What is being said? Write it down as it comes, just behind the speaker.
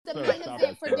the Sir, main stop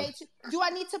event it, for sir. day 2. Do I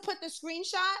need to put the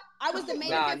screenshot? I was the main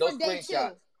Nah, event no for day screenshot.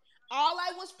 2. All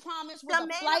I was promised was The a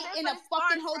main flight event in for a the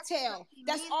fucking Sparks hotel.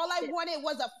 That's means all I shit. wanted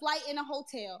was a flight in a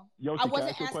hotel. Yoshi, I can I wasn't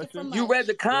ask you a asking for question? much. You read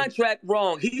the contract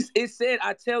wrong. It said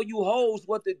I tell you hoes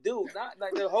what to do, not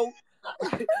like the whole.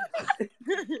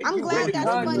 I'm You glad read the that's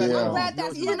funny. contract I'm Yeah. wrong. glad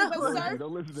that's Yoshi, funny. know But what? Surf,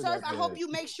 don't listen to Surf, that I hope man.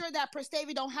 you make sure that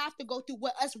Prestavia don't have to go through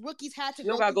what us rookies had to You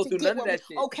don't go gotta go through to through get none of where that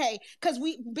shit. okay, because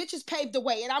we bitches paved the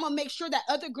way, and I'm gonna make sure that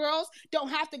other girls don't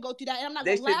have to go through that, and I'm not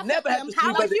They gonna should laugh never at have them to sleep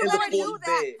How are at the you end of gonna do 40's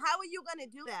that? bed. How are you gonna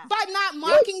do that? by not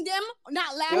What? mocking them,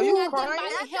 not laughing you at them, crying? by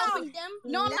That helping don't- them.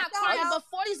 No, I'm that not don't crying, help.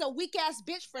 but 40's a weak ass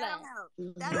bitch for That that. don't help.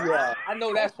 That don't Yeah, help. I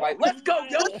know that's right. Let's go,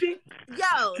 Yoshi.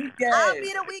 Yo, Kick I'll ass.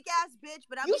 be the weak ass bitch,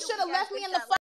 but I'll You be the should weak have ass left me bitch in the that